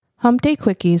Hump Day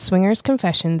Quickies Swingers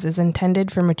Confessions is intended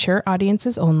for mature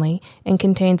audiences only and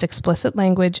contains explicit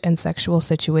language and sexual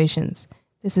situations.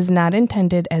 This is not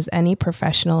intended as any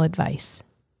professional advice.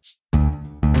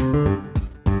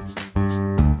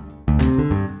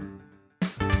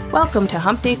 Welcome to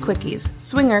Hump Day Quickies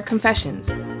Swinger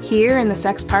Confessions. Here in the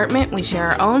Sexpartment, we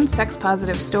share our own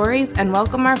sex-positive stories and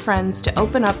welcome our friends to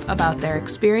open up about their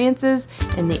experiences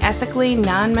in the ethically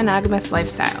non-monogamous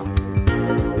lifestyle.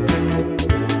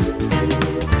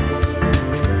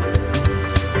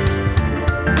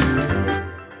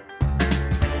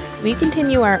 We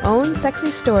continue our own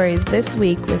sexy stories this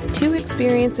week with two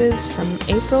experiences from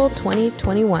April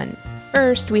 2021.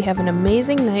 First, we have an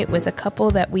amazing night with a couple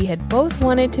that we had both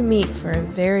wanted to meet for a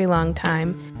very long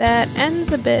time that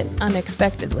ends a bit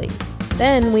unexpectedly.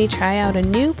 Then we try out a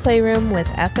new playroom with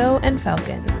Echo and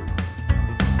Falcon.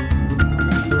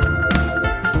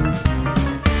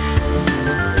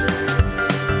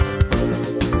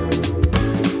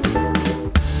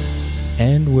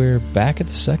 And we're back at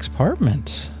the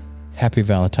Sexpartment. Happy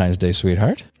Valentine's Day,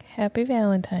 sweetheart. Happy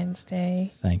Valentine's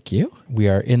Day. Thank you. We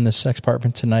are in the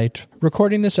Sexpartment tonight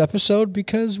recording this episode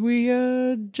because we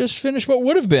just finished what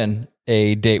would have been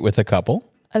a date with a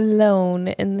couple. Alone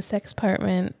in the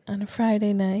Sexpartment on a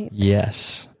Friday night.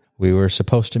 Yes. We were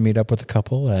supposed to meet up with a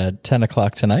couple at 10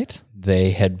 o'clock tonight. They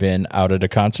had been out at a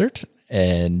concert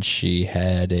and she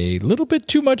had a little bit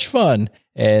too much fun.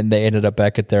 And they ended up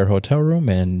back at their hotel room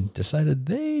and decided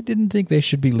they didn't think they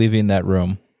should be leaving that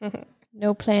room.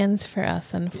 No plans for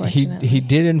us, unfortunately. He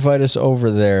did invite us over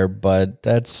there, but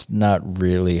that's not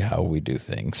really how we do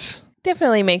things.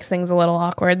 Definitely makes things a little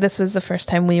awkward. This was the first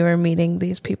time we were meeting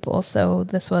these people, so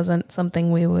this wasn't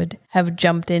something we would have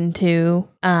jumped into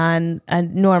on a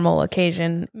normal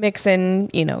occasion. Mix in,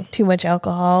 too much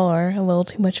alcohol or a little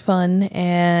too much fun,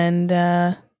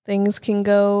 and things can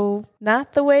go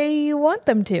not the way you want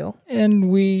them to.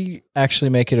 And we actually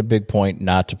make it a big point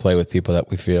not to play with people that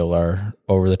we feel are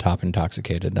over the top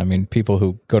intoxicated. I mean, people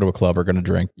who go to a club are going to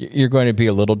drink. You're going to be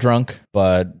a little drunk,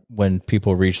 but when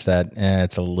people reach that,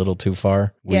 it's a little too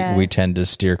far. We tend to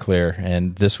steer clear.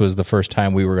 And this was the first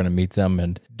time we were going to meet them.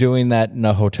 And doing that in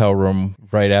a hotel room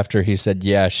right after he said,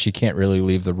 yeah, she can't really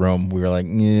leave the room, we were like,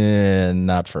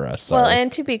 not for us. Sorry. Well,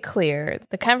 and to be clear,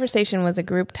 the conversation was a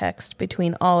group text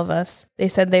between all of us. They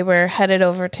said they were headed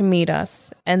over to meet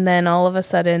us. And then all of a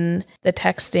sudden, the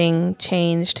texting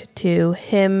changed to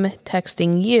him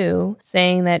texting you,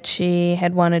 saying that she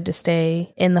had wanted to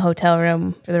stay in the hotel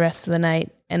room for the rest of the night,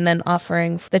 and then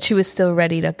offering that she was still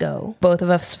ready to go. Both of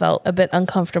us felt a bit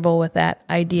uncomfortable with that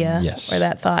idea or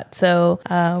that thought. So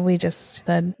we just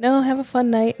said, no, have a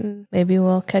fun night, and maybe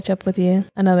we'll catch up with you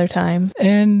another time.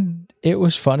 And it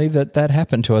was funny that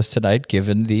happened to us tonight,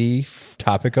 given the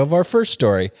topic of our first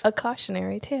story. A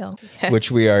cautionary tale. Yes.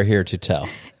 Which we are here to tell.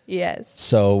 Yes.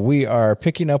 So we are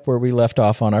picking up where we left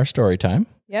off on our story time.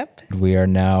 Yep. We are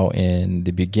now in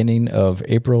the beginning of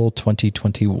April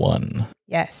 2021.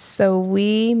 Yes. So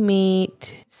we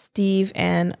meet Steve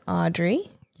and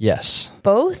Audrey. Yes.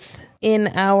 Both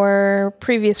in our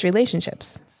previous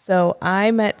relationships. So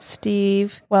I met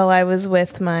Steve while I was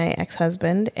with my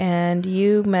ex-husband, and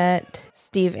you met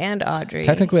Steve and Audrey.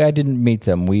 Technically, I didn't meet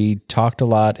them. We talked a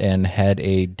lot and had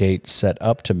a date set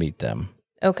up to meet them.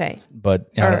 Okay.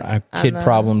 But kid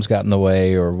problems got in the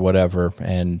way or whatever,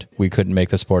 and we couldn't make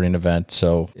the sporting event,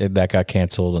 so that got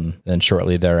canceled. And then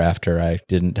shortly thereafter, I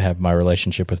didn't have my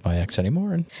relationship with my ex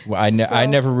anymore, and I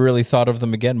never really thought of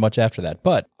them again much after that.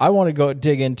 But I want to go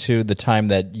dig into the time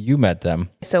that you met them.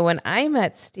 So when I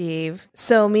met Steve,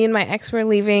 so me and my ex were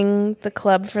leaving the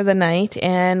club for the night,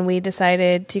 and we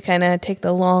decided to kind of take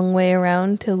the long way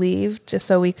around to leave, just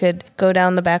so we could go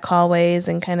down the back hallways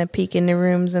and kind of peek into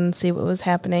rooms and see what was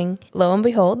happening. Lo and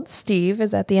behold, Steve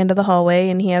is at the end of the hallway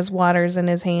and he has waters in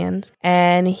his hands,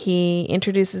 and he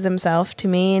introduces himself to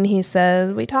me and he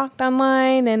says, we talked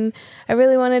online and I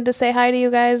really wanted to say hi to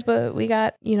you guys, but we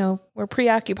got, we're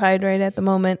preoccupied right at the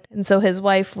moment. And so his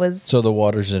wife was... So the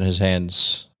waters in his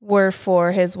hands were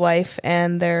for his wife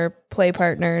and their play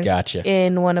partners. Gotcha.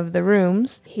 In one of the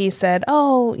rooms. He said,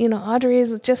 Audrey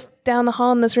is just down the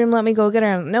hall in this room. Let me go get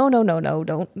her. No,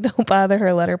 don't bother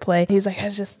her. Let her play. He's like, I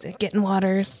was just getting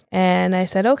waters. And I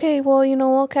said, okay, well,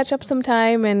 we'll catch up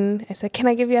sometime. And I said, can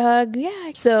I give you a hug?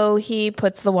 Yeah. So he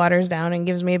puts the waters down and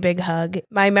gives me a big hug.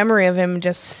 My memory of him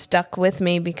just stuck with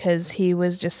me because he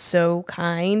was just so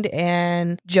kind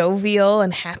and jovial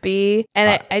and happy.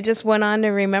 And I just went on to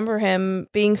remember him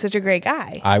being such a great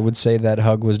guy. I would say that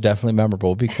hug was definitely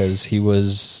memorable because he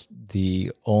was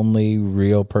the only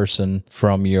real person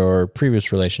from your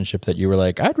previous relationship that you were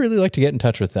like, I'd really like to get in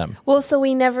touch with them. Well, so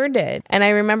we never did. And I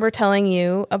remember telling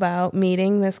you about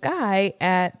meeting this guy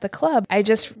at the club. I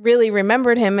just really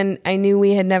remembered him, and I knew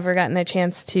we had never gotten a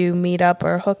chance to meet up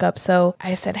or hook up. So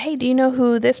I said, hey, do you know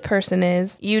who this person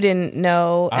is? You didn't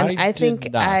know. And I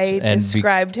think I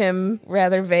described him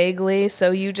rather vaguely.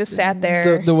 So you just sat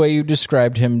there. The way you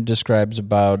described him describes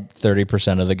about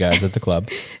 30% of the guys at the club.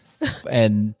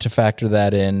 And to factor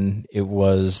that in, it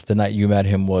was the night you met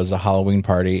him was a Halloween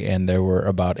party, and there were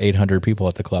about 800 people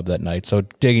at the club that night. So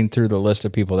digging through the list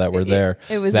of people that were there,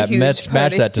 it was that a huge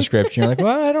matched that description. You're like,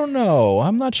 well, I don't know.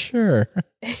 I'm not sure.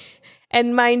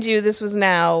 And mind you, this was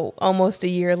now almost a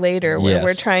year later where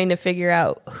we're trying to figure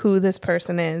out who this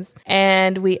person is.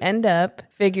 And we end up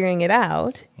figuring it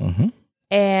out. Mm-hmm.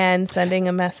 And sending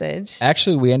a message.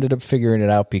 Actually, we ended up figuring it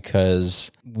out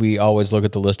because we always look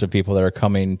at the list of people that are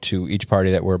coming to each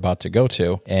party that we're about to go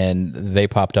to, and they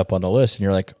popped up on the list, and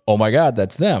you're like, oh my God,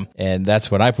 that's them. And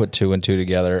that's when I put 2 and 2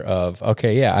 together of,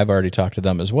 okay, yeah, I've already talked to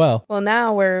them as well. Well,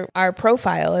 now our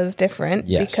profile is different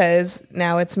because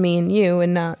now it's me and you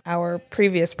and not our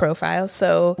previous profile.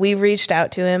 So we reached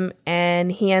out to him,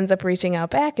 and he ends up reaching out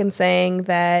back and saying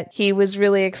that he was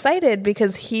really excited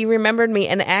because he remembered me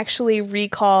and actually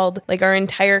recalled like our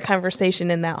entire conversation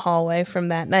in that hallway from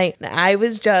that night. And I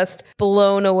was just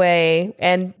blown away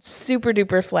and super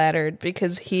duper flattered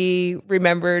because he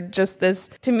remembered just this.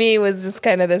 To me, was just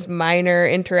kind of this minor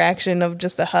interaction of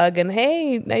just a hug and,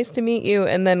 hey, nice to meet you,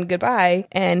 and then goodbye.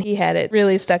 And he had it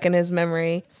really stuck in his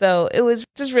memory. So it was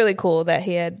just really cool that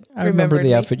he had I remember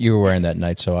the outfit you were wearing that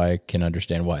night, so I can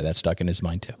understand why that stuck in his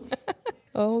mind too.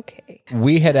 Okay.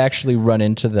 We had actually run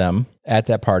into them at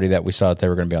that party that we saw that they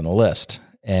were going to be on the list.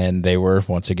 And they were,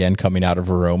 once again, coming out of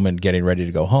a room and getting ready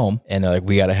to go home. And they're like,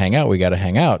 we got to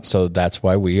hang out. So that's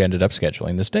why we ended up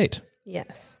scheduling this date.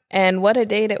 Yes. And what a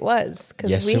date it was.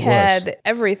 Because we had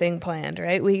everything planned,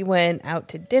 right? We went out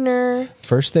to dinner.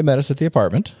 First, they met us at the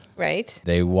apartment. Right.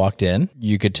 They walked in.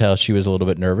 You could tell she was a little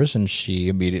bit nervous, and she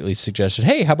immediately suggested,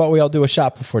 hey, how about we all do a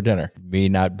shot before dinner? Me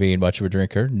not being much of a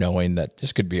drinker, knowing that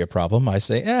this could be a problem, I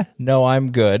say, no,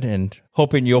 I'm good, and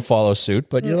hoping you'll follow suit.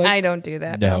 But you're like, I don't do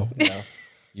that. No.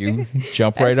 You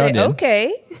jump right on in.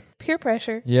 Okay. Peer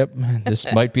pressure. Yep.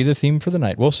 This might be the theme for the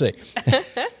night. We'll see.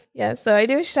 Yeah. So I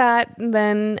do a shot, and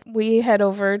then we head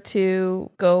over to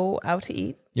go out to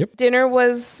eat. Yep. Dinner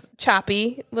was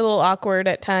choppy, a little awkward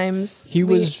at times. He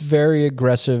was very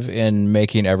aggressive in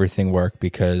making everything work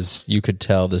because you could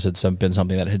tell this had been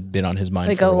something that had been on his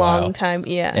mind for a while. Long time.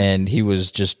 Yeah. And he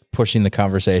was just pushing the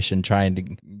conversation, trying to,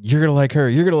 you're going to like her,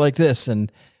 you're going to like this.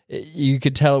 And you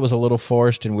could tell it was a little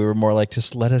forced, and we were more like,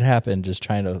 just let it happen, just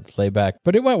trying to lay back.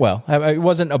 But it went well. It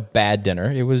wasn't a bad dinner.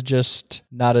 It was just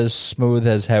not as smooth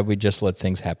as had we just let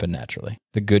things happen naturally.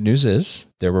 The good news is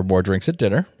there were more drinks at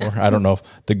dinner. Or I don't know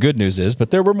if the good news is, but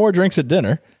there were more drinks at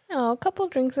dinner. No, a couple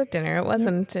of drinks at dinner. It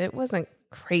wasn't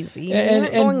crazy. And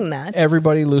going nuts.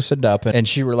 Everybody loosened up, and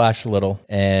she relaxed a little,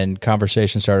 and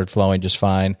conversation started flowing just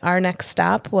fine. Our next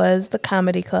stop was the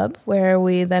comedy club, where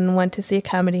we then went to see a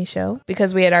comedy show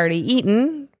because we had already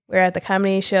eaten. We're at the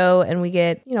comedy show, and we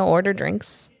get, order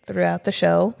drinks throughout the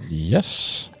show.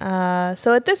 Yes.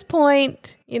 So at this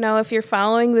point, if you're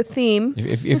following the theme,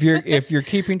 if you're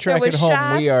keeping track at home,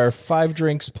 shots. we are 5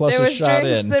 drinks plus a shot in.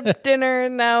 There was drinks at dinner,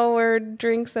 and now we're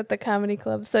drinks at the comedy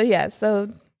club. So yeah,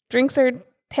 drinks are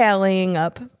tallying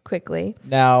up quickly.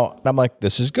 Now, I'm like,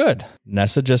 this is good.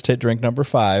 Nessa just hit drink number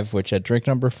 5, which at drink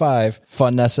number 5,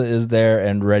 Fun Nessa is there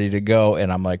and ready to go.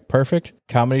 And I'm like, perfect.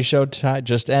 Comedy show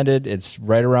just ended. It's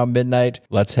right around midnight.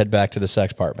 Let's head back to the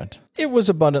sex apartment. It was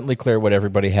abundantly clear what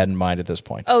everybody had in mind at this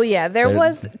point. Oh, yeah.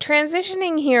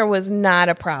 Transitioning here was not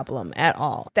a problem at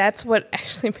all. That's what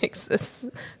actually makes this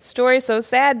story so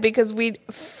sad, because we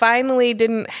finally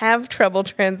didn't have trouble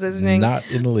transitioning. Not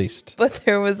in the least. But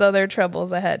there was other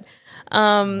troubles ahead.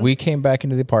 We came back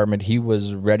into the apartment. He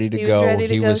was ready to go.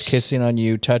 He was kissing on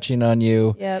you, touching on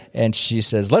you. Yep. And she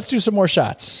says, let's do some more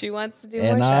shots. She wants to do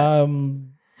more shots.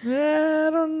 I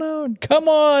don't know. Come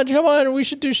on. We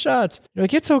should do shots. You're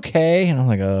like, it's okay. And I'm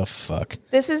like, oh, fuck.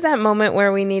 This is that moment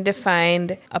where we need to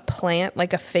find a plant,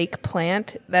 like a fake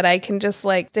plant, that I can just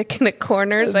stick in a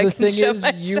corner so I can show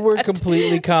my shot. You were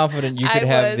completely confident you could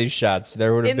have these shots.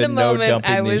 There would have been no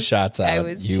dumping these shots out.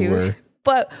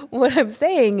 But what I'm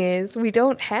saying is we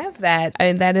don't have that.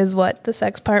 And that is what the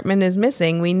sex apartment is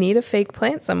missing. We need a fake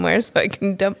plant somewhere so I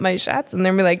can dump my shots and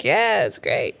then be like, yeah, it's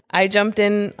great. I jumped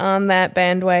in on that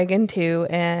bandwagon too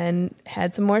and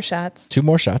had some more shots. 2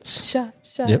 more shots. Shot.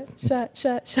 Yep.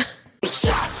 Shot.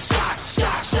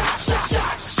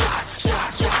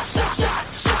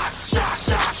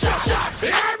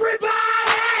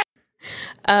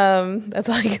 That's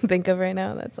all I can think of right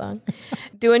now, that song.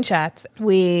 Doing shots.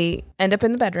 We end up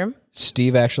in the bedroom.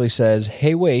 Steve actually says,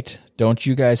 hey, wait, don't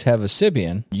you guys have a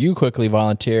Sybian? You quickly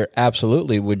volunteer,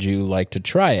 absolutely, would you like to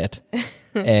try it?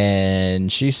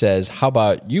 And she says, how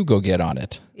about you go get on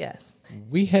it? Yes.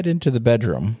 We head into the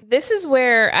bedroom. This is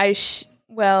where I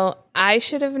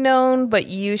should have known, but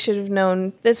you should have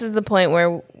known. This is the point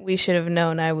where we should have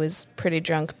known I was pretty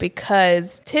drunk,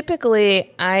 because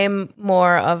typically I'm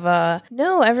more of a,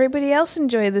 no, everybody else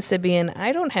enjoy the Sybian.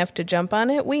 I don't have to jump on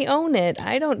it. We own it.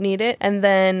 I don't need it. And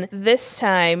then this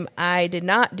time I did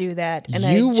not do that. And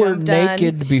you I were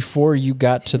naked before you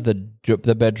got to the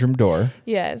bedroom door.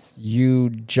 Yes. You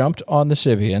jumped on the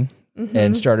Sybian.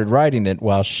 And started riding it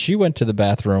while she went to the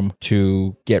bathroom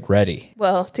to get ready.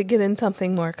 Well, to get in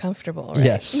something more comfortable, right?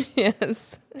 Yes.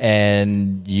 Yes.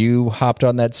 And you hopped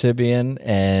on that Sybian,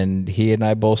 and he and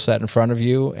I both sat in front of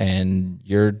you, and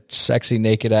your sexy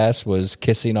naked ass was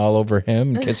kissing all over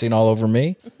him and kissing all over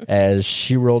me as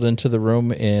she rolled into the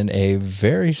room in a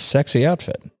very sexy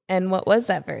outfit. And what was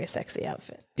that very sexy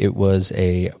outfit? It was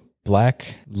a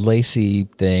black lacy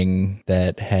thing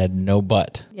that had no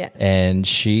butt. Yeah. And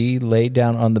she laid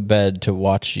down on the bed to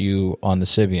watch you on the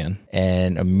Sybian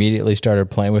and immediately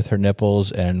started playing with her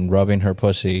nipples and rubbing her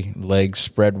pussy, legs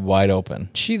spread wide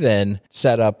open. She then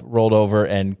sat up, rolled over,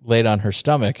 and laid on her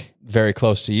stomach very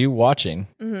close to you watching.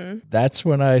 Mm-hmm. That's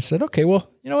when I said, okay, well,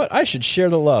 you know what? I should share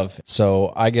the love.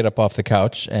 So I get up off the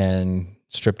couch and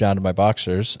strip down to my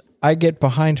boxers. I get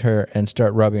behind her and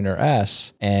start rubbing her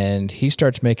ass, and he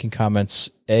starts making comments,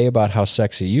 A, about how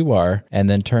sexy you are, and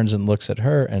then turns and looks at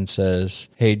her and says,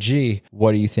 hey, G,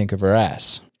 what do you think of her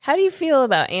ass? How do you feel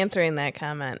about answering that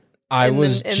comment? I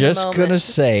was just going to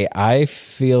say, I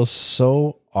feel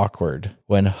so awkward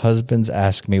when husbands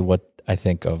ask me what I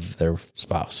think of their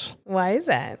spouse. Why is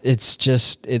that?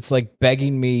 It's like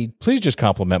begging me, please just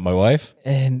compliment my wife.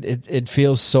 And it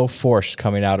feels so forced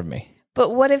coming out of me.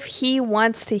 But what if he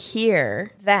wants to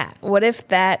hear that? What if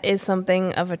that is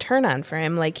something of a turn on for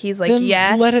him? Like he's like, then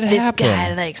yeah, let it this happen.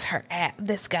 Guy likes her ass.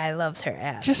 This guy loves her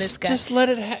ass. Just let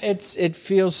it it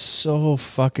feels so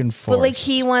fucking forced. But like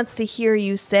he wants to hear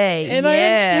you say, and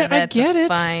that's I get a it.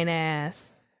 fine ass.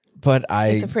 But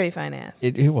it's a pretty fine ass.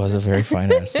 It was a very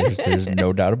fine ass. There's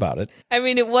no doubt about it. I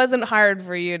mean, it wasn't hard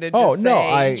for you to just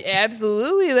say,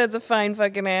 absolutely, that's a fine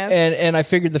fucking ass. And I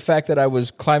figured the fact that I was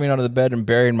climbing onto the bed and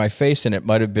burying my face in it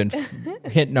might have been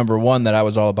hint number one that I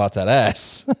was all about that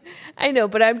ass. I know,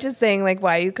 but I'm just saying, like,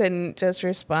 why you couldn't just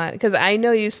respond? Because I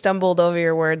know you stumbled over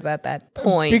your words at that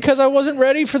point. Because I wasn't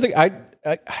ready for the... I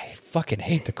fucking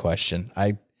hate the question.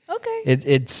 Okay.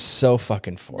 It's so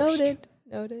fucking forced. Noted.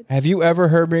 Have you ever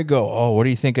heard me go, oh, what do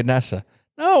you think of Nessa?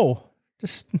 No,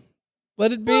 just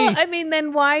let it be. Well, I mean,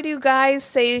 then why do guys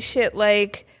say shit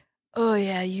like, oh,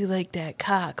 yeah, you like that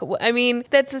cock? I mean,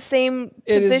 that's the same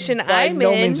position I'm in. By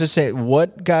no means to say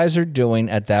what guys are doing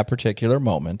at that particular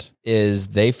moment is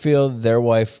they feel their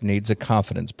wife needs a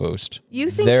confidence boost.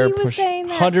 You think he was saying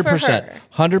that 100%, for her?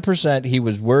 100%. He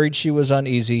was worried she was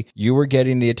uneasy. You were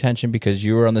getting the attention because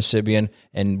you were on the Sybian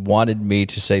and wanted me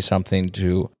to say something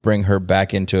to bring her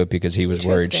back into it because he was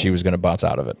worried she was going to bounce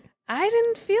out of it. I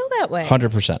didn't feel that way.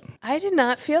 100%. I did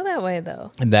not feel that way,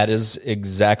 though. And that is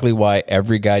exactly why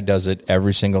every guy does it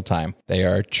every single time. They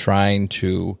are trying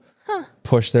to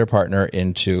push their partner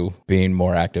into being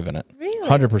more active in it. Really?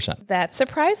 100%. That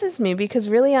surprises me because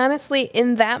really, honestly,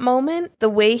 in that moment, the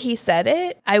way he said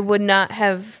it, I would not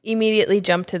have immediately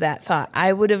jumped to that thought.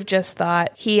 I would have just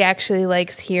thought he actually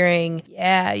likes hearing,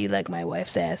 yeah, you like my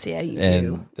wife's ass. Yeah, you and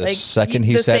do. The like, second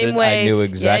he said it, I knew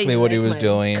exactly what he was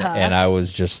doing. Cock. And I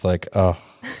was just like, oh,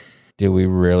 do we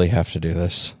really have to do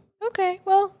this?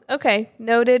 Okay.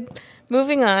 Noted.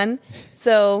 Moving on.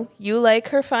 So you like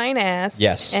her fine ass.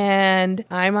 Yes. And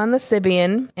I'm on the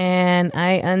Sybian and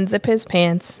I unzip his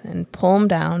pants and pull him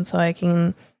down so I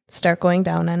can start going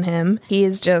down on him.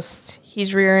 He's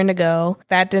rearing to go.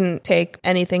 That didn't take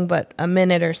anything but a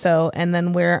minute or so, and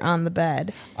then we're on the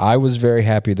bed. I was very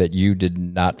happy that you did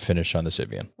not finish on the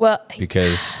Sybian. Well,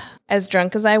 because as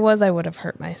drunk as I was, I would have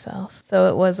hurt myself. So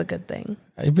it was a good thing.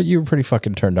 But you were pretty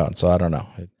fucking turned on, so I don't know.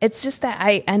 It's just that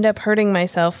I end up hurting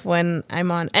myself when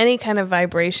I'm on any kind of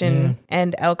vibration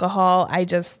and alcohol. I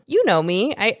just, you know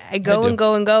me, I go and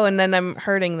go and go, and then I'm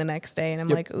hurting the next day, and I'm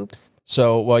like, oops.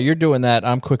 So while you're doing that,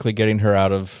 I'm quickly getting her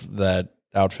out of that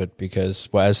outfit because,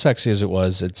 well, as sexy as it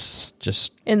was, it's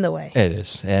just in the way. It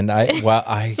is, and I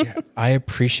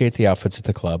appreciate the outfits at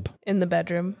the club in the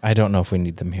bedroom. I don't know if we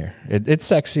need them here. It's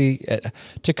sexy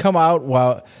to come out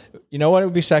while you know what it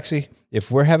would be sexy If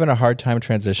we're having a hard time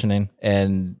transitioning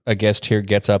and a guest here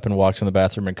gets up and walks in the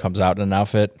bathroom and comes out in an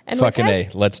outfit, And fucking A,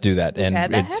 let's do that. And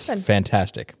had that it's happen.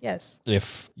 fantastic. Yes.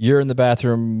 If you're in the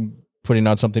bathroom putting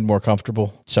on something more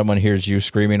comfortable, someone hears you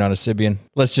screaming on a Sibian,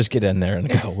 let's just get in there and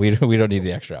go. We don't need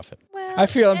the extra outfit. Well, I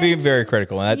feel I'm being very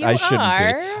critical, and I shouldn't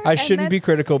are, be. I shouldn't be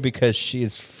critical because she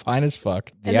is fine as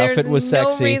fuck. The and outfit was there's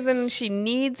sexy. no reason she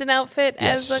needs an outfit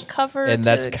as a cover. And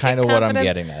that's kind of what I'm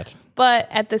getting at. But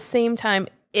at the same time,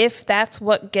 if that's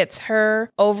what gets her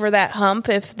over that hump,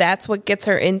 if that's what gets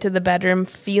her into the bedroom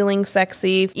feeling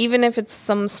sexy, even if it's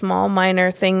some small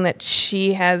minor thing that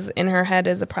she has in her head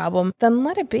as a problem, then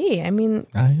let it be. I mean,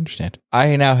 I understand.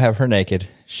 I now have her naked.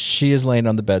 She is laying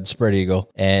on the bed, spread eagle,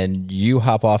 and you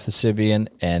hop off the Sibian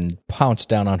and pounce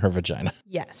down on her vagina.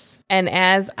 yes. And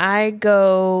as I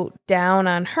go down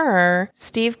on her,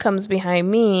 Steve comes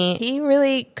behind me. He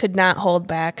really could not hold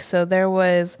back, so there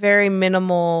was very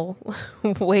minimal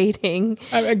waiting.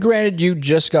 I mean, granted, you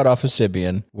just got off a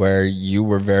Sibian where you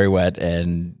were very wet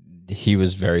and he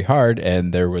was very hard,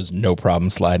 and there was no problem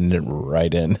sliding it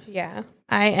right in. Yeah.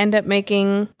 I end up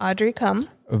making Audrey come.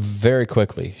 Very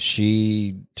quickly.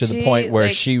 To the point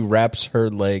where she wraps her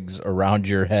legs around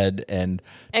your head and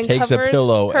takes a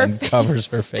pillow and covers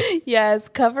her face. Yes,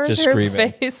 covers Just her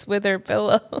screaming. face with her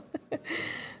pillow.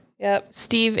 Yep.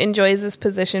 Steve enjoys this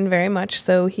position very much,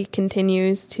 so he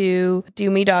continues to do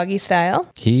me doggy style.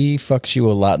 He fucks you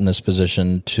a lot in this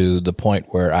position to the point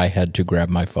where I had to grab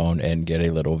my phone and get a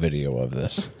little video of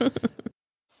this.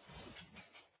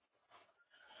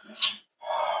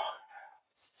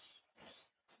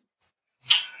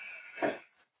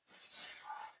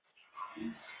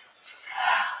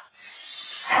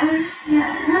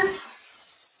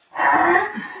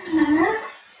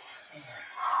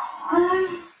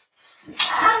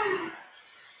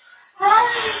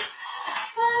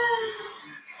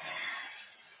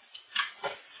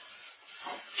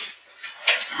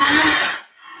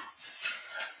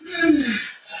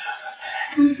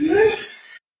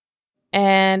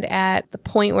 And at the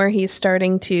point where he's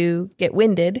starting to get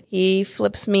winded, he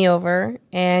flips me over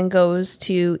and goes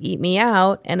to eat me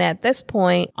out. And at this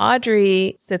point,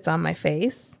 Audrey sits on my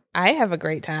face. I have a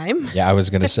great time. Yeah, I was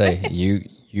going to say,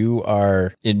 you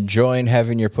are enjoying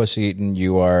having your pussy eaten.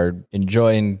 You are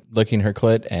enjoying licking her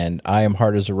clit, and I am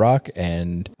hard as a rock.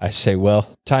 And I say,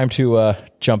 well, time to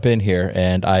jump in here.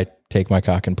 And I take my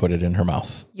cock and put it in her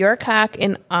mouth. Your cock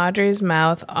in Audrey's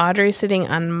mouth, Audrey sitting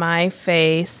on my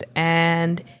face,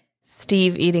 and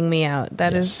Steve eating me out.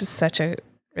 That is just such a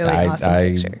really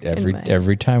awesome picture.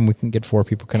 Every time we can get 4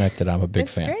 people connected, I'm a big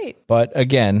fan. Great. But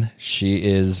again, she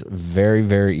is very,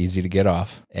 very easy to get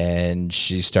off. And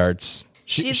she starts...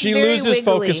 She loses wiggly.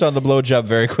 Focus on the blowjob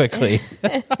very quickly.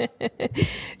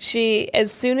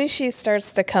 As soon as she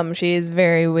starts to come, she is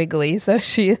very wiggly. So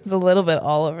she is a little bit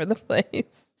all over the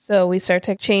place. So we start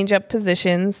to change up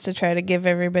positions to try to give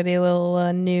everybody a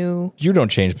little new... You don't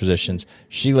change positions.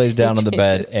 She lays down on the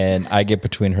bed and I get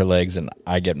between her legs and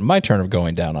I get my turn of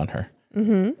going down on her.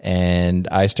 Mm-hmm. And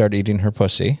I start eating her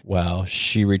pussy while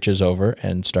she reaches over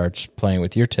and starts playing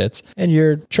with your tits. And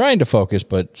you're trying to focus,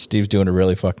 but Steve's doing a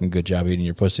really fucking good job eating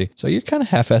your pussy. So you're kind of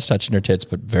half-ass touching her tits,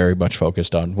 but very much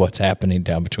focused on what's happening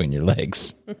down between your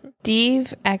legs.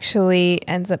 Steve actually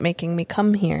ends up making me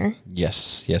come here.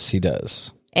 Yes, he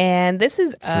does. And this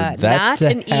is not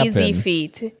an easy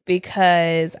feat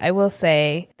because I will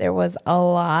say there was a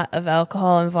lot of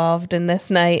alcohol involved in this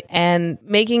night, and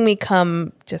making me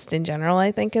come just in general,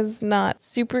 I think, is not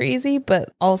super easy,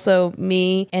 but also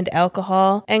me and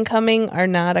alcohol and coming are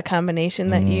not a combination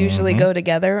that usually go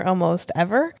together almost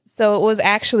ever. So it was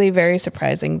actually very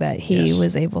surprising that he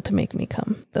was able to make me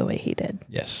come the way he did.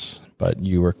 Yes. But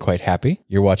you were quite happy.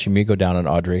 You're watching me go down on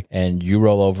Audrey, and you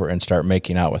roll over and start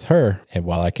making out with her, and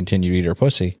while I continue to eat her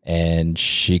pussy, and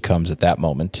she comes at that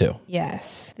moment too.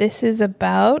 Yes. This is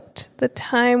about the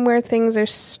time where things are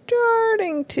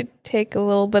starting to take a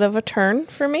little bit of a turn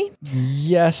for me.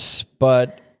 Yes,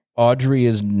 but Audrey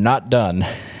is not done.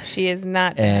 She is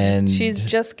not done. And she's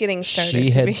just getting started.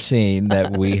 She had seen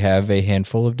that we have a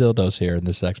handful of dildos here in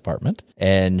the sex apartment,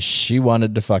 and she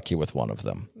wanted to fuck you with one of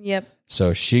them. Yep.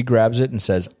 So she grabs it and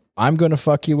says, I'm going to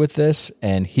fuck you with this,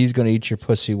 and he's going to eat your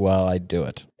pussy while I do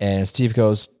it. And Steve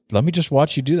goes, let me just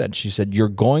watch you do that. And she said, you're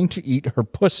going to eat her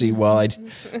pussy while I do.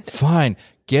 Fine,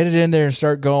 get it in there and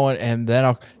start going. And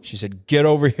then she said, get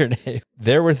over here.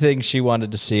 There were things she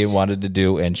wanted to see and wanted to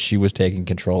do, and she was taking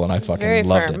control, and I fucking Very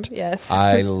loved firm, it. Yes.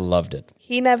 I loved it.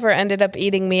 He never ended up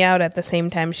eating me out at the same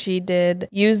time. She did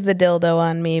use the dildo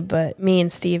on me, but me and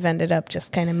Steve ended up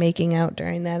just kind of making out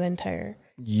during that entire...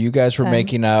 You guys were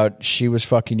making out. She was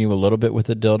fucking you a little bit with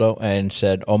a dildo and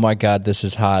said, "Oh my God, this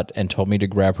is hot," and told me to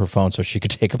grab her phone so she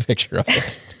could take a picture of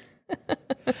it.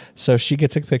 So she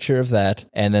gets a picture of that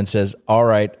and then says, "All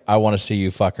right, I want to see you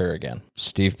fuck her again."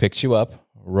 Steve picks you up,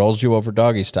 rolls you over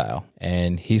doggy style,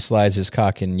 and he slides his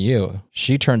cock in you.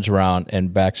 She turns around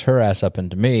and backs her ass up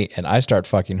into me, and I start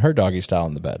fucking her doggy style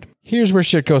in the bed. Here's where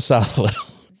shit goes south a little.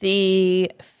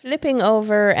 The flipping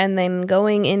over and then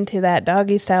going into that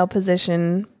doggy style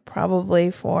position, probably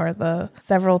for the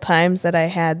several times that I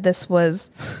had, this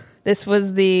was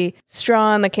the straw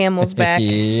on the camel's back.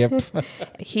 Yep.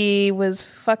 He was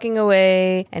fucking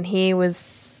away and he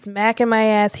was smacking my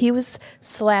ass. He was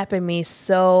slapping me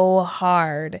so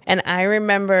hard. And I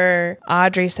remember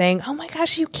Audrey saying, "Oh my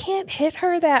gosh, you can't hit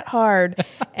her that hard."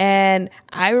 And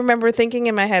I remember thinking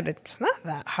in my head, "It's not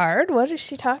that hard. What is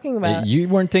she talking about?" You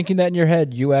weren't thinking that in your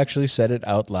head. You actually said it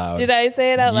out loud. Did I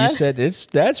say it out loud? You said,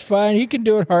 that's fine. He can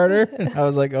do it harder. And I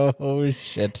was like, oh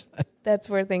shit. That's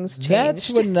where things changed. That's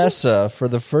when Nessa, for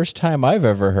the first time I've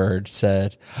ever heard,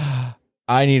 said,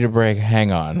 "I need a break.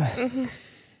 Hang on."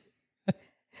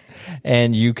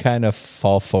 And you kind of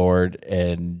fall forward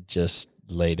and just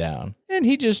lay down. And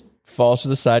he just falls to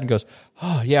the side and goes,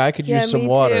 "Oh, yeah, I could use some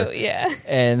water." Too. Yeah.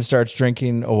 And starts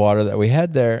drinking a water that we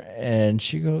had there. And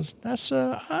she goes,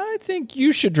 "Nessa, I think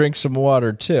you should drink some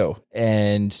water too."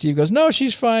 And Steve goes, "No,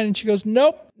 she's fine." And she goes,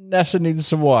 "Nope, Nessa needs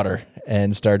some water."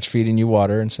 And starts feeding you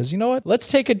water and says, "You know what? Let's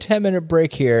take a 10-minute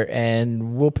break here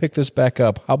and we'll pick this back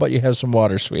up. How about you have some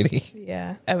water, sweetie?"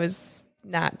 Yeah, I was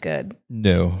not good.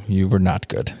 No, you were not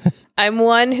good. I'm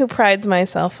one who prides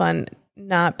myself on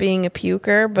not being a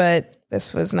puker, but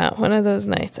this was not one of those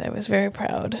nights. I was very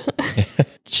proud.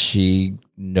 She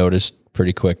noticed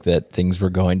pretty quick that things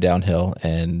were going downhill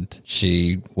and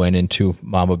she went into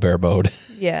mama bear mode.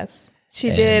 Yes, she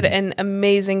did an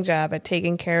amazing job at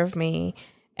taking care of me.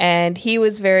 And he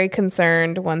was very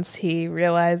concerned once he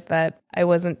realized that I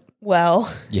wasn't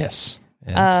well. Yes.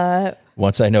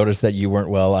 Once I noticed that you weren't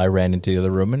well, I ran into the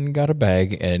other room and got a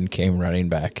bag and came running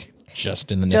back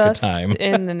just in the nick of time. Just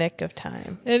in the nick of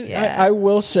time. And yeah. I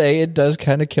will say it does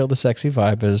kind of kill the sexy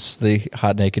vibe as the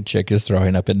hot naked chick is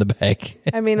throwing up in the bag.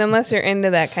 I mean, unless you're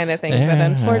into that kind of thing. But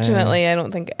unfortunately, I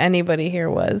don't think anybody here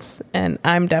was. And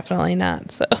I'm definitely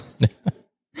not. So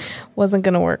wasn't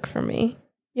going to work for me.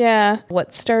 Yeah.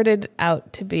 What started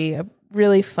out to be a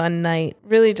really fun night,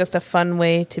 really just a fun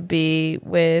way to be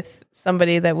with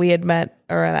somebody that we had met,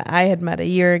 or that I had met a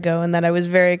year ago, and that I was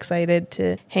very excited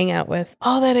to hang out with.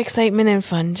 All that excitement and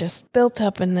fun just built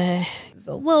up, and it was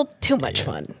a little too much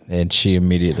fun. And she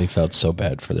immediately felt so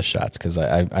bad for the shots, because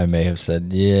I may have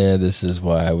said, "Yeah, this is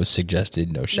why I was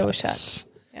suggested no shots." No shots.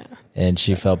 Yeah. And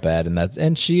she felt bad,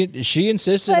 and she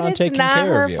insisted on taking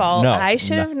care of you. It's not her fault. No, I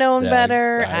should have known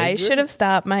better. I should have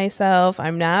stopped myself.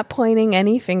 I'm not pointing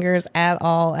any fingers at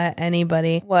all at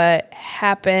anybody. What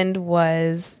happened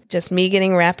was just me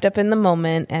getting wrapped up in the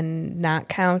moment and not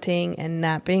counting and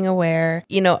not being aware.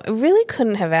 You know, I really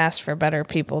couldn't have asked for better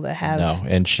people to have. No,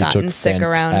 and she took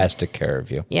fantastic care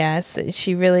of you. Yes,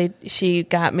 she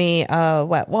got me a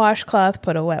wet washcloth,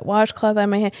 put a wet washcloth on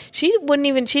my hand. She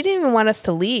didn't even want us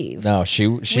to leave. No, she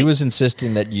was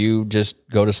insisting that you just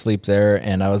go to sleep there,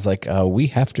 and I was like, "We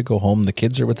have to go home. The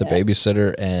kids are with the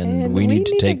babysitter, and we need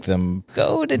to take them.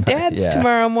 Go to Dad's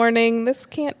tomorrow morning. This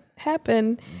can't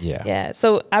happen." Yeah.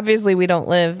 So obviously we don't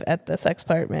live at the sex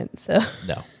apartment. So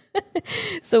no.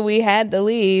 So we had to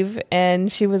leave,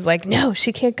 and she was like, "No,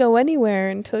 she can't go anywhere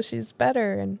until she's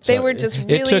better." And they were just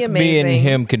really amazing. It took me and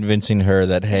him convincing her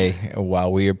that, hey,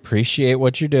 while we appreciate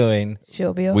what you're doing,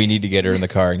 she'll be okay. We need to get her in the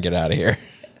car and get out of here.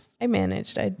 I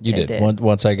managed. You did.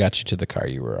 Once I got you to the car,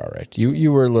 you were all right.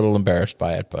 You were a little embarrassed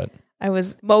by it, but I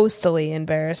was mostly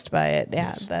embarrassed by it.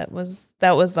 Yeah, yes. That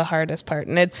was the hardest part,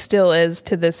 and it still is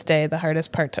to this day the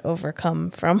hardest part to overcome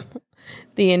from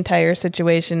the entire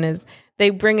situation. Is they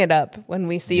bring it up when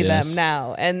we see them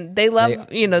now, and they love love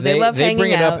hanging out. They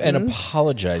bring it up and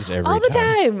apologize all the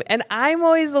time. And I'm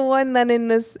always the one that in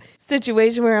this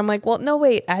situation where I'm like, well, no,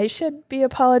 wait, I should be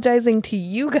apologizing to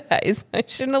you guys. I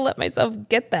shouldn't have let myself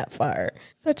get that far.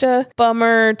 Such a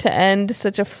bummer to end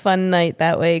such a fun night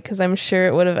that way, because I'm sure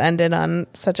it would have ended on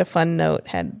such a fun note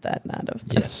had that not have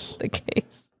been the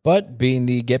case. But being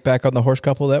the get back on the horse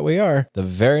couple that we are, the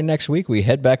very next week we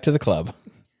head back to the club.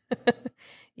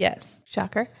 Yes.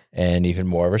 Shocker. And even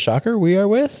more of a shocker, we are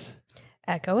with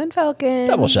Echo and Falcon.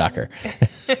 Double shocker.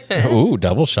 Ooh,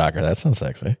 double shocker. That sounds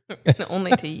sexy.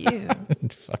 Only to you.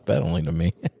 Fuck that, only to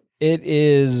me. It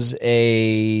is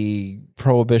a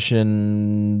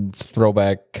Prohibition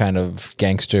throwback kind of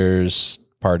gangsters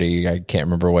party. I can't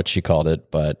remember what she called it,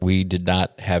 but we did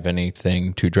not have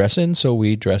anything to dress in, so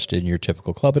we dressed in your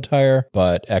typical club attire.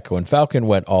 But Echo and Falcon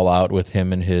went all out with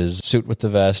him in his suit with the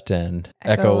vest, and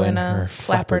Echo in her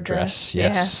flapper dress.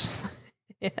 Yes.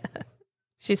 Yeah.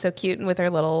 She's so cute, and with her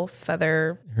little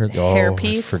feather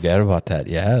hairpiece. I forget about that.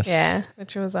 Yes. Yeah,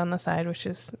 which was on the side, which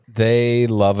is They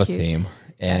love cute. A theme.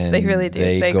 And yes, they really do.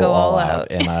 They go all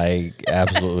out. And I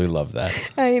absolutely love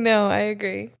that. I know. I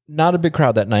agree. Not a big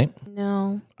crowd that night.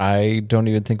 No. I don't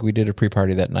even think we did a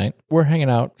pre-party that night. We're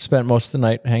hanging out, spent most of the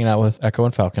night hanging out with Echo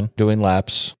and Falcon, doing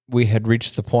laps. We had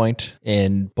reached the point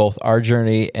in both our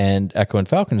journey and Echo and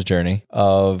Falcon's journey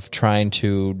of trying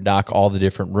to knock all the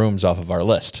different rooms off of our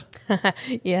list.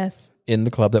 Yes. In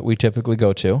the club that we typically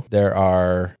go to, there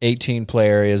are 18 play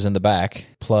areas in the back,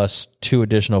 plus 2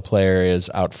 additional play areas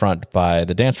out front by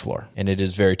the dance floor. And it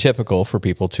is very typical for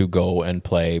people to go and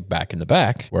play back in the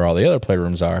back where all the other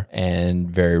playrooms are. And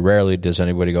very rarely does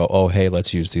anybody go, oh, hey,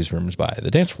 let's use these rooms by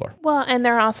the dance floor. Well, and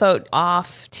they're also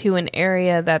off to an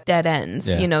area that dead ends,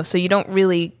 so you don't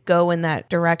really go in that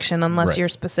direction unless you're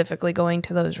specifically going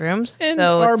to those rooms. And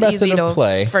so our it's method easy of to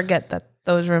play, forget that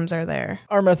those rooms are there.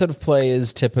 Our method of play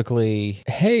is typically,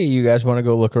 hey, you guys want to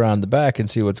go look around the back and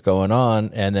see what's going on?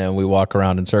 And then we walk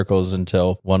around in circles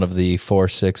until one of the 4,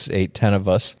 6, 8, 10 of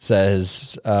us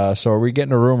says, so are we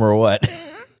getting a room or what?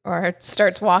 Or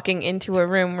starts walking into a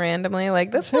room randomly like,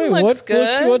 this one looks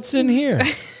good. What's in here?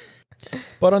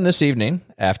 But on this evening,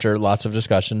 after lots of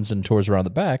discussions and tours around the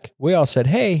back, we all said,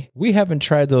 hey, we haven't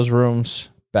tried those rooms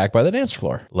back by the dance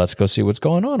floor. Let's go see what's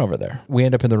going on over there. We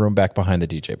end up in the room back behind the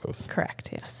DJ booth. Correct,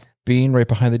 yes. Being right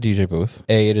behind the DJ booth,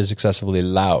 it is excessively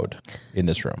loud in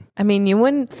this room. I mean, you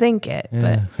wouldn't think it,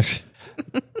 but...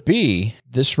 B,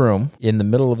 this room in the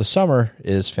middle of the summer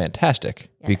is fantastic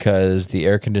because the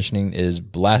air conditioning is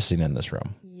blasting in this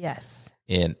room. Yes.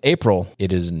 In April,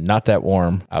 it is not that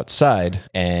warm outside,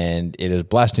 and it is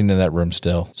blasting in that room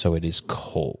still, so it is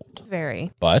cold.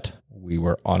 Very. But we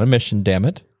were on a mission, damn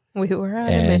it. We were on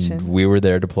a mission. And we were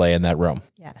there to play in that room.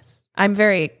 Yes. I'm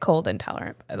very cold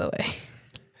intolerant, by the way.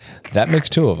 That makes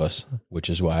 2 of us, which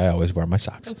is why I always wear my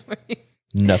socks.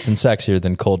 Nothing sexier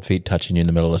than cold feet touching you in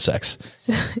the middle of sex.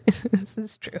 This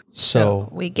is true. So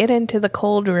we get into the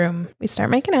cold room. We start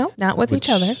making out, not with each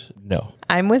other. No.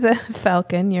 I'm with a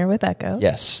Falcon. You're with Echo.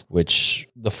 Yes, which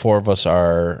the 4 of us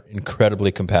are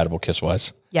incredibly compatible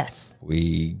kiss-wise. Yes.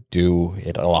 We do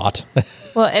it a lot.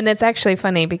 Well, and it's actually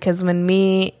funny because when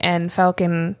me and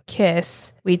Falcon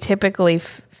kiss, we typically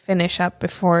finish up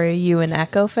before you and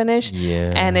Echo finish.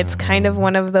 Yeah. And it's kind of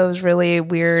one of those really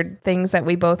weird things that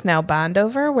we both now bond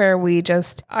over where we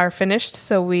just are finished.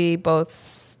 So we both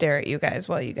stare at you guys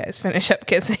while you guys finish up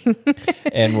kissing.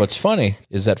 And what's funny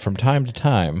is that from time to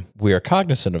time, we are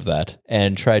cognizant of that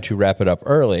and try to wrap it up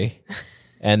early.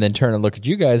 And then turn and look at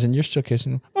you guys, and you're still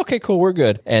kissing. Okay, cool, we're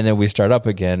good. And then we start up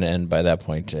again, and by that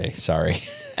point, hey, sorry.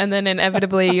 And then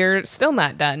inevitably, you're still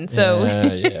not done. So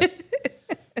yeah.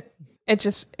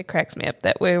 It cracks me up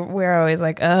that we're always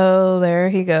like, oh, there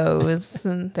he goes,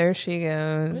 and there she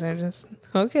goes. They're just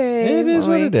okay. It is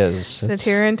what it is. Sit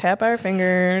here and tap our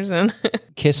fingers. And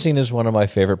kissing is one of my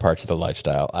favorite parts of the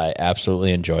lifestyle. I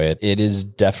absolutely enjoy it. It is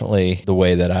definitely the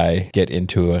way that I get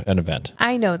into an event.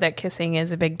 I know that kissing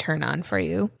is a big turn on for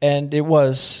you, and it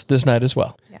was this night as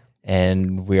well. Yeah.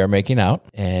 And we are making out,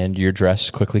 and your dress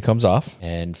quickly comes off,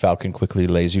 and Falcon quickly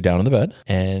lays you down on the bed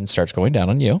and starts going down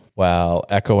on you. While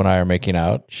Echo and I are making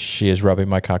out, she is rubbing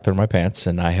my cock through my pants,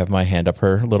 and I have my hand up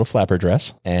her little flapper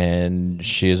dress, and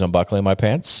she is unbuckling my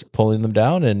pants, pulling them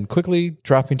down, and quickly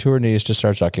dropping to her knees to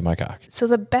start sucking my cock. So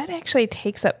the bed actually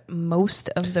takes up most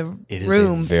of the room. It is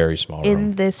a very small room.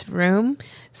 In this room.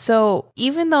 So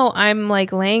even though I'm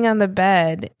like laying on the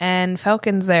bed and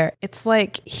Falcon's there, it's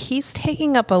like he's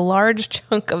taking up a large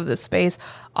chunk of the space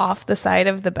off the side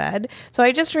of the bed. So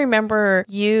I just remember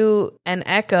you and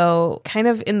Echo kind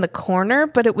of in the corner,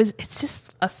 but it's just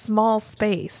a small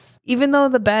space. Even though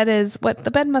the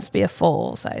bed must be a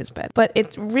full size bed, but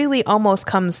it really almost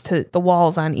comes to the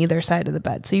walls on either side of the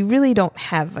bed. So you really don't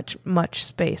have much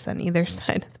space on either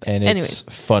side of the bed. And it's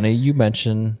funny you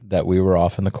mention that we were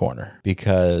off in the corner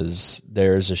because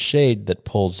there's a shade that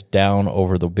pulls down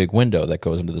over the big window that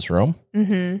goes into this room,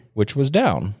 which was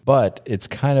down, but it's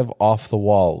kind of off the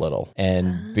wall a little.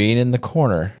 And being in the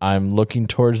corner, I'm looking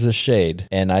towards the shade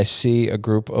and I see a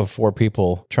group of 4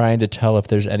 people trying to tell if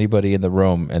there's anybody in the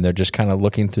room, and they're just kind of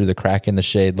looking through the crack in the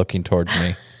shade, looking towards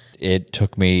me. It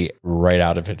took me right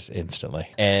out of it instantly.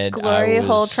 And glory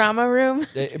hole trauma room.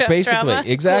 Basically, trauma.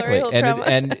 Exactly.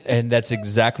 And that's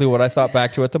exactly what I thought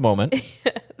back to at the moment.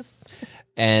 Yes.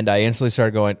 And I instantly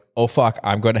started going, oh, fuck,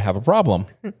 I'm going to have a problem.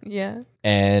 Yeah.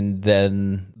 And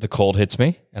then the cold hits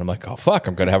me, and I'm like, oh, fuck,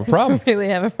 I'm going to have a problem. Really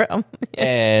have a problem. Yeah.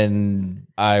 And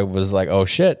I was like, oh,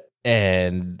 shit.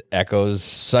 And Echo's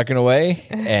sucking away,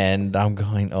 and I'm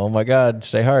going, oh, my God,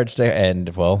 stay hard,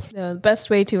 And, well. No, the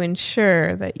best way to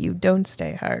ensure that you don't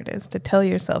stay hard is to tell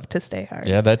yourself to stay hard.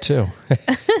 Yeah, that too.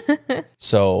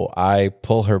 So I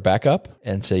pull her back up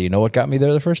and say, you know what got me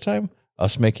there the first time?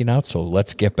 Us making out, so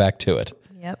let's get back to it.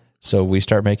 Yep. So we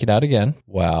start making out again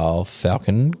while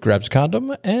Falcon grabs a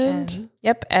condom and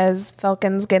yep, as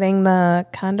Falcon's getting the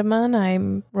condom on,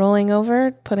 I'm rolling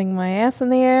over, putting my ass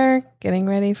in the air, getting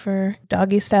ready for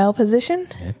doggy style position.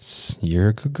 You're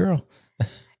a good girl.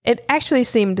 It actually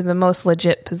seemed the most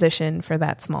legit position for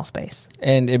that small space.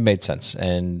 And it made sense.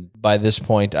 And by this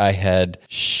point, I had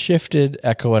shifted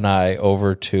Echo and I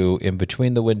over to in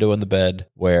between the window and the bed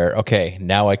where, okay,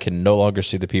 now I can no longer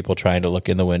see the people trying to look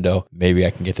in the window. Maybe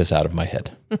I can get this out of my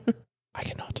head. I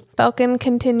cannot. Falcon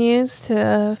continues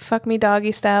to fuck me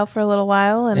doggy style for a little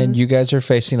while. And you guys are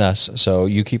facing us, so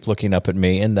you keep looking up at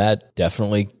me, and that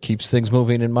definitely keeps things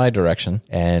moving in my direction.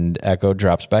 And Echo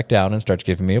drops back down and starts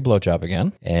giving me a blowjob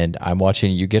again. And I'm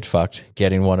watching you get fucked,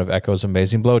 getting one of Echo's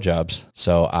amazing blowjobs.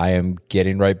 So I am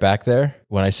getting right back there.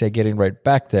 When I say getting right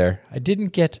back there, I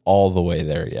didn't get all the way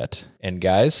there yet. And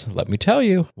guys, let me tell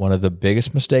you, one of the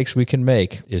biggest mistakes we can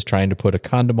make is trying to put a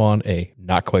condom on a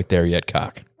not quite there yet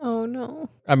cock. Oh, no.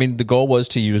 I mean, the goal was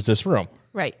to use this room.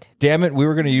 Right. Damn it, we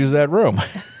were going to use that room.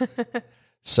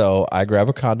 So I grab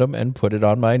a condom and put it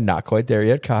on my not quite there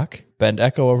yet cock, bend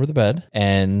Echo over the bed,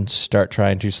 and start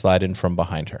trying to slide in from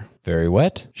behind her. Very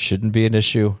wet, shouldn't be an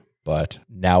issue. But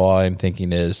now all I'm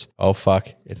thinking is, oh, fuck,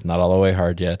 it's not all the way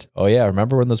hard yet. Oh, yeah,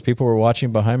 remember when those people were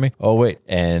watching behind me? Oh, wait,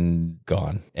 and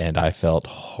gone. And I felt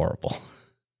horrible.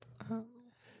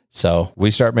 So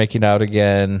we start making out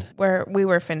again. Where we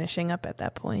were finishing up at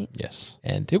that point. Yes.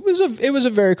 And it was a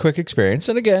very quick experience.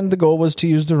 And again, the goal was to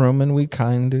use the room, and we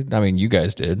kind of, I mean, you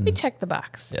guys did. We checked the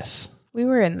box. Yes. We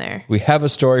were in there. We have a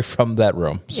story from that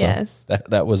room. So yes.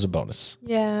 That was a bonus.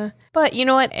 Yeah. But you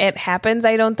know what? It happens.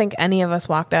 I don't think any of us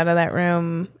walked out of that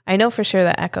room. I know for sure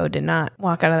that Echo did not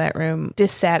walk out of that room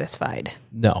dissatisfied.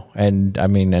 No. And I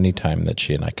mean, any time that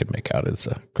she and I could make out is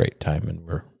a great time, and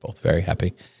we're both very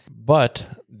happy. But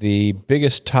the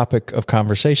biggest topic of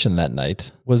conversation that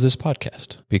night was this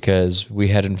podcast, because we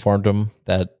had informed them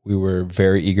that we were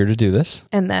very eager to do this.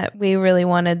 And that we really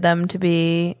wanted them to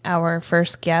be our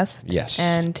first guest. Yes.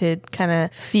 And to kind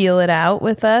of feel it out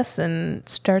with us and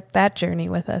start that journey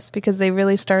with us, because they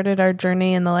really started our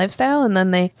journey in the lifestyle, and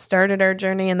then they started our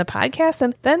journey in the podcast,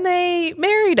 and then they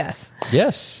married us.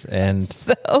 Yes. And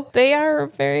so they are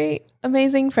very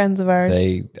amazing friends of ours.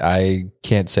 I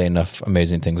can't say enough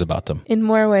amazing things about them. In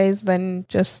more ways than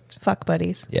just fuck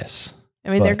buddies. Yes. I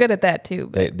mean, they're good at that too.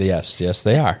 But. Yes,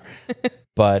 they are.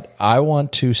 But I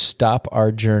want to stop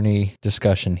our journey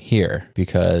discussion here,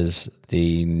 because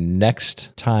the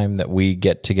next time that we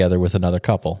get together with another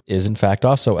couple is, in fact,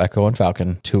 also Echo and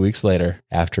Falcon 2 weeks later,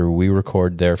 after we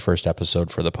record their first episode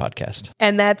for the podcast.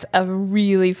 And that's a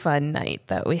really fun night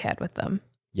that we had with them.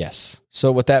 Yes.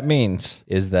 So what that means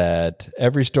is that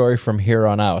every story from here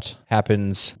on out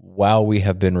happens while we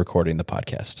have been recording the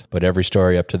podcast. But every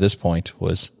story up to this point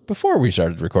was before we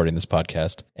started recording this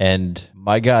podcast. And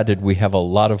my God, did we have a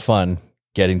lot of fun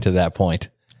getting to that point.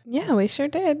 Yeah, we sure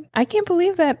did. I can't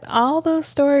believe that all those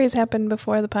stories happened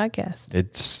before the podcast.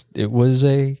 It was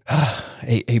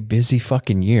a busy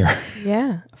fucking year.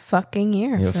 Yeah, fucking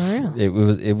year, for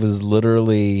real. It was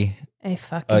literally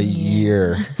a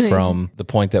year from the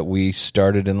point that we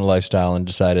started in the lifestyle and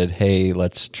decided, hey,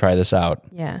 let's try this out.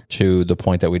 Yeah. To the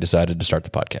point that we decided to start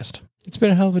the podcast. It's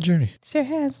been a hell of a journey. Sure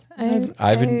has.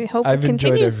 I hope it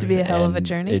continues to be a hell of a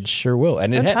journey. It sure will.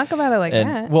 And don't talk about it like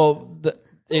that. Well,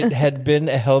 it had been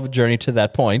a hell of a journey to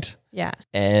that point. Yeah.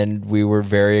 And we were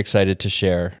very excited to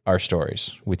share our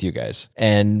stories with you guys.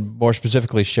 And more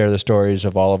specifically, share the stories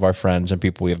of all of our friends and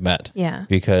people we have met. Yeah.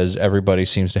 Because everybody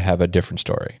seems to have a different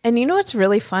story. And you know what's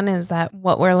really fun is that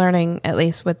what we're learning, at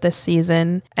least with this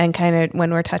season, and kind of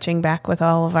when we're touching back with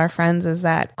all of our friends, is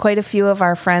that quite a few of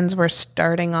our friends were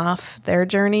starting off their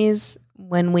journeys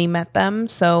when we met them.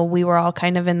 So we were all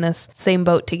kind of in this same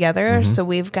boat together. Mm-hmm. So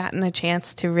we've gotten a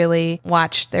chance to really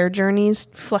watch their journeys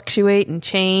fluctuate and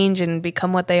change and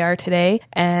become what they are today.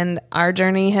 And our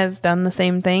journey has done the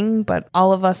same thing, but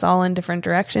all of us all in different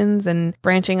directions and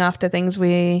branching off to things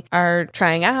we are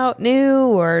trying out new,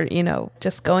 or,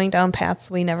 just going down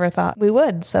paths we never thought we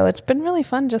would. So it's been really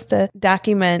fun just to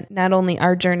document not only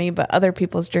our journey, but other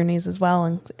people's journeys as well,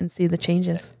 and see the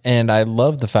changes. And I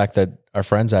love the fact that our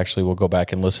friends actually will go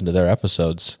back and listen to their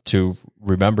episodes to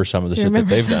remember some of the shit that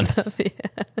they've done. Stuff,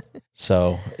 yeah.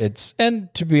 So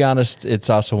and to be honest, it's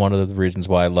also one of the reasons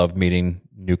why I love meeting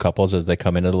new couples as they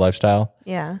come into the lifestyle.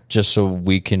 Yeah. Just so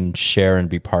we can share and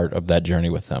be part of that journey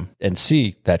with them and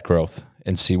see that growth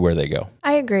and see where they go.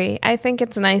 I agree. I think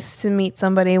it's nice to meet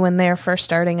somebody when they're first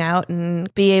starting out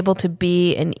and be able to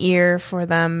be an ear for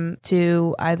them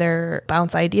to either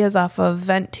bounce ideas off of,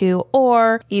 vent to,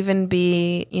 or even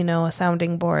be, a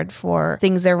sounding board for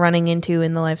things they're running into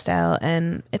in the lifestyle.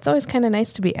 And it's always kind of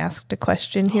nice to be asked a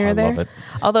question here or there. I love it.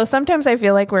 Although sometimes I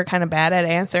feel like we're kind of bad at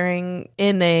answering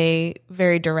in a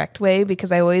very direct way,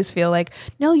 because I always feel like,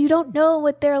 no, you don't know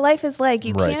what their life is like.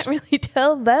 You can't really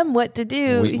tell them what to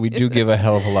do. We do give a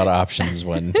hell of a lot of options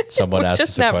when someone asks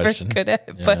us a question. Very good at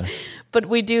it, but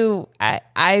we do.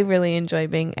 I really enjoy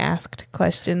being asked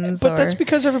questions. But that's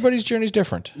because everybody's journey is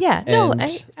different. Yeah. No,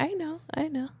 I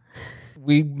know.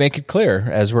 We make it clear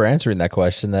as we're answering that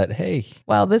question that, hey,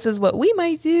 well, this is what we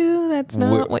might do. That's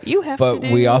not what you have to do.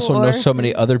 But we also know so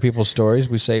many other people's stories.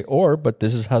 We say, but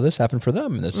this is how this happened for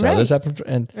them. And this is how this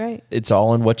happened. It's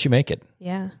all in what you make it.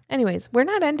 Yeah. Anyways, we're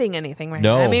not ending anything right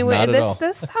now. I mean, not at all.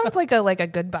 This sounds like a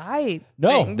goodbye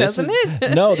thing, doesn't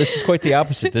it? No, this is quite the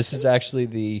opposite. This is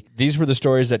actually these were the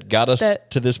stories that got us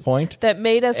to this point. That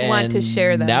made us want to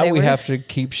share them. Now we have to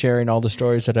keep sharing all the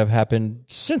stories that have happened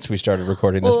since we started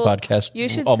recording this podcast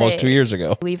almost 2 years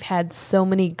ago. We've had so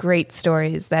many great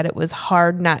stories that it was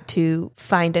hard not to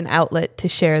find an outlet to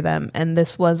share them. And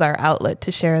this was our outlet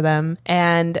to share them.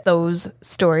 And those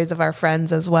stories of our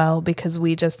friends as well, because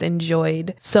we just enjoyed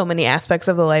so many aspects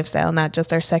of the lifestyle, not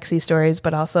just our sexy stories,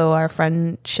 but also our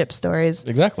friendship stories.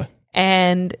 Exactly.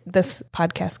 And this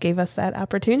podcast gave us that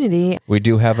opportunity. We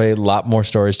do have a lot more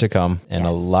stories to come and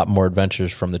a lot more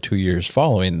adventures from the 2 years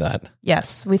following that.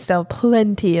 Yes, we still have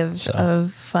plenty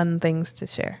of fun things to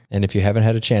share. And if you haven't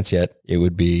had a chance yet, it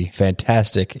would be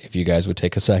fantastic if you guys would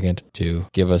take a second to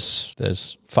give us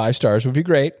this 5 stars would be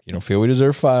great. You don't feel we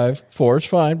deserve 5. 4 is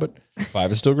fine, but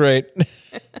 5 is still great.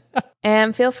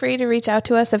 And feel free to reach out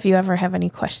to us if you ever have any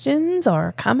questions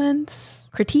or comments,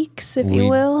 critiques, if you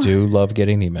will. We do love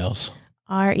getting emails.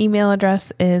 Our email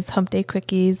address is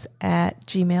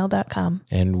humpdayquickies@gmail.com.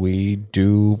 And we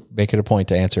do make it a point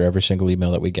to answer every single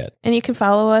email that we get. And you can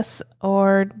follow us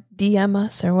or DM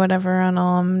us or whatever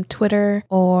on Twitter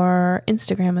or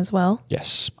Instagram as well.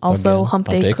 Yes. Also, Hump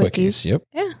Day Quickies. Yep.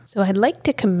 Yeah. So I'd like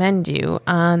to commend you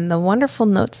on the wonderful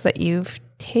notes that you've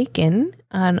taken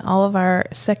on all of our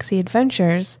sexy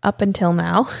adventures up until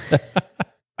now.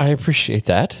 I appreciate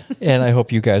that. And I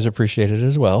hope you guys appreciate it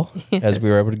as well, as we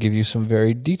were able to give you some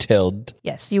very detailed.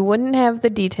 Yes, you wouldn't have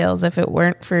the details if it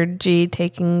weren't for G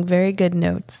taking very good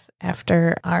notes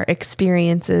after our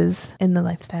experiences in the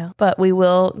lifestyle. But we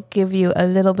will give you a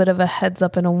little bit of a heads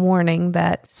up and a warning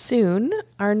that soon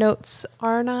our notes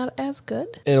are not as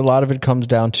good. A lot of it comes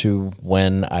down to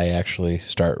when I actually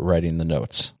start writing the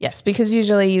notes. Yes, because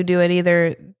usually you do it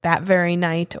either that very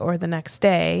night or the next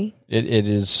day. It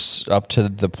is up to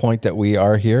the point that we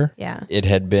are here. Yeah. It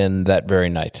had been that very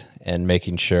night and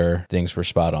making sure things were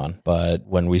spot on. But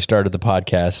when we started the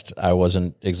podcast, I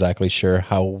wasn't exactly sure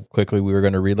how quickly we were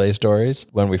going to relay stories.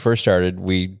 When we first started,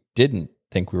 we didn't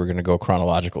think we were going to go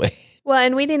chronologically. Well,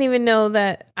 and we didn't even know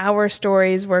that our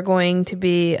stories were going to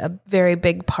be a very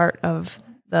big part of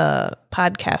the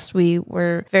podcast. We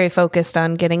were very focused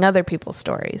on getting other people's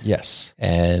stories. Yes.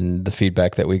 And the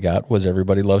feedback that we got was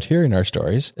everybody loved hearing our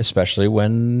stories, especially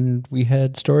when we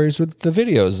had stories with the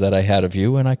videos that I had of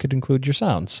you and I could include your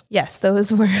sounds. Yes,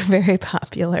 those were very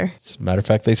popular. As a matter of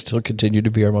fact, they still continue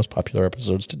to be our most popular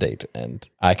episodes to date, and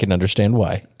I can understand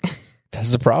why.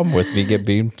 That's the problem with me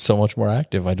being so much more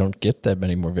active. I don't get that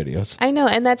many more videos. I know,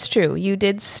 and that's true. You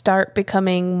did start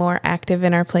becoming more active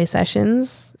in our play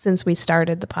sessions since we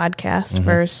started the podcast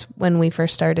versus when we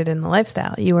first started in the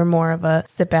lifestyle. You were more of a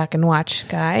sit back and watch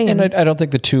guy. And I don't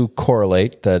think the two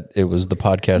correlate, that it was the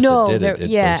podcast that did it.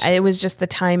 It was just the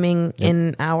timing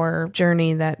in our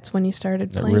journey. That's when you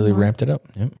started playing. That really more. ramped it up.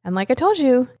 Yep. And like I told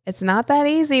you, it's not that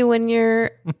easy when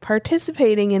you're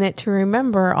participating in it to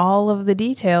remember all of the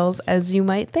details as you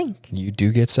might think. You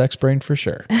do get sex brain for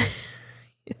sure.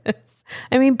 Yes.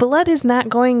 I mean, blood is not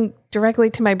going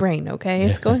directly to my brain, okay?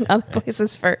 It's going other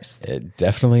places first. It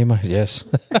definitely might, yes.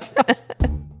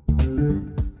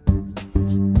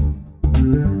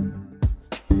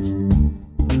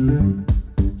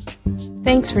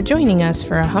 Thanks for joining us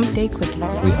for a Hump Day Quickie.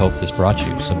 We hope this brought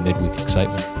you some midweek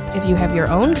excitement. If you have your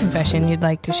own confession you'd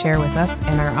like to share with us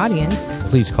and our audience,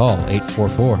 please call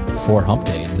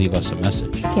 844-4HUMP-DAY and leave us a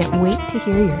message. Can't wait to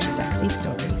hear your sexy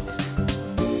stories.